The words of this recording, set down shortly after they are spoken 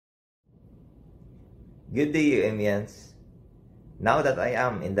Good day, UMians. Now that I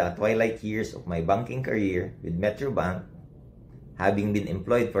am in the twilight years of my banking career with Metrobank, having been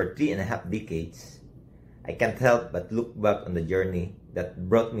employed for 3.5 decades, I can't help but look back on the journey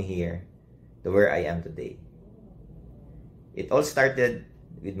that brought me here to where I am today. It all started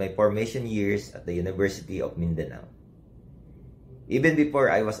with my formation years at the University of Mindanao. Even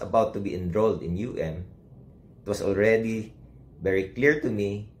before I was about to be enrolled in UM, it was already very clear to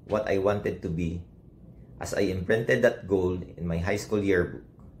me what I wanted to be, as I imprinted that goal in my high school yearbook,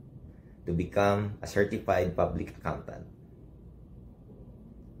 to become a certified public accountant.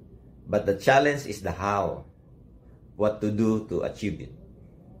 But the challenge is the how, what to do to achieve it.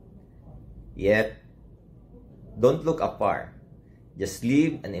 Yet, don't look afar, just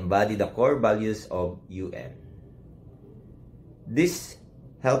live and embody the core values of UM. This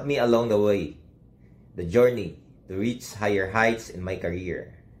helped me along the way, the journey to reach higher heights in my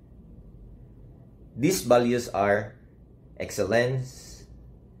career. These values are excellence,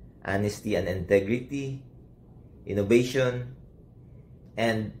 honesty and integrity, innovation,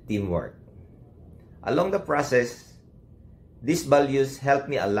 and teamwork. Along the process, these values helped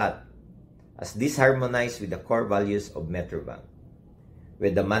me a lot, as this harmonized with the core values of Metrobank,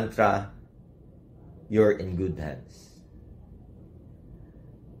 with the mantra, "You're in good hands."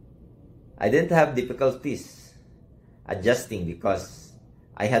 I didn't have difficulties adjusting because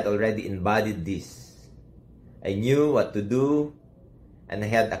I had already embodied this. I knew what to do, and I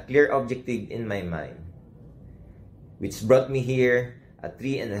had a clear objective in my mind, which brought me here at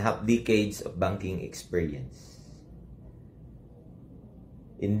 3.5 decades of banking experience.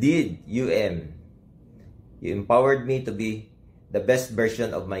 Indeed, UM, you empowered me to be the best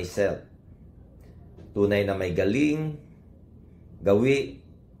version of myself. Tunay na may galing, gawi,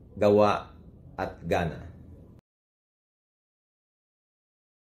 gawa, at gana.